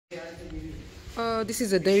This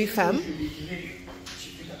is a dairy farm.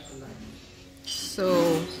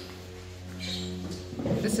 So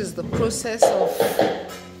this is the process of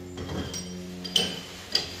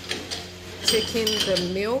taking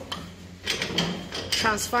the milk,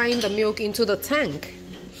 transferring the milk into the tank.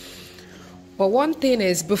 But one thing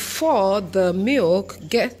is, before the milk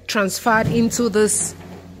get transferred into these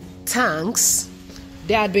tanks,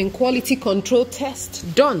 there had been quality control tests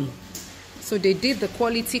done. So they did the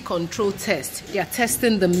quality control test. They are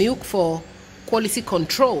testing the milk for quality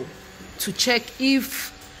control to check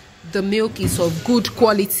if the milk is of good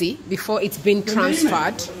quality before it's been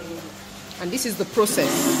transferred. And this is the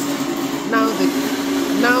process. Now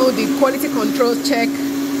the quality control check,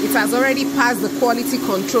 it has already passed the quality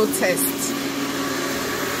control test.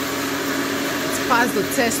 It's passed the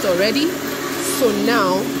test already. So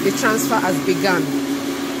now the transfer has begun.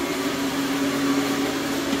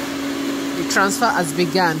 The transfer has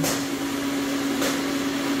begun.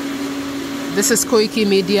 This is Koiki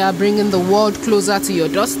Media, bringing the world closer to your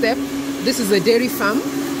doorstep. This is a dairy farm.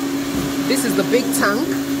 This is the big tank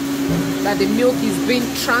that the milk is being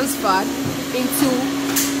transferred into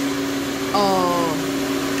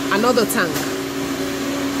another tank.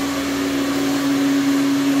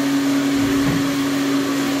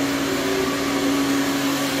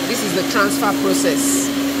 This is the transfer process.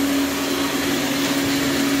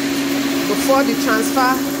 Before the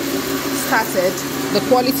transfer started, the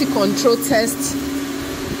quality control test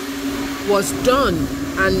was done,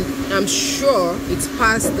 and I'm sure it's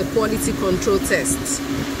passed the quality control test.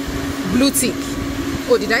 Blue tick.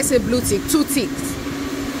 Oh, did I say blue tick? 2 ticks.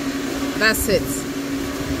 That's it.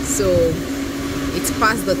 So it's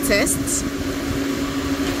passed the test.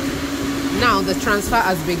 Now the transfer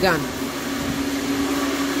has begun.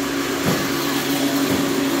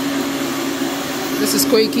 This is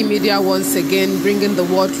Koiki Media once again, bringing the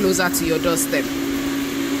world closer to your doorstep.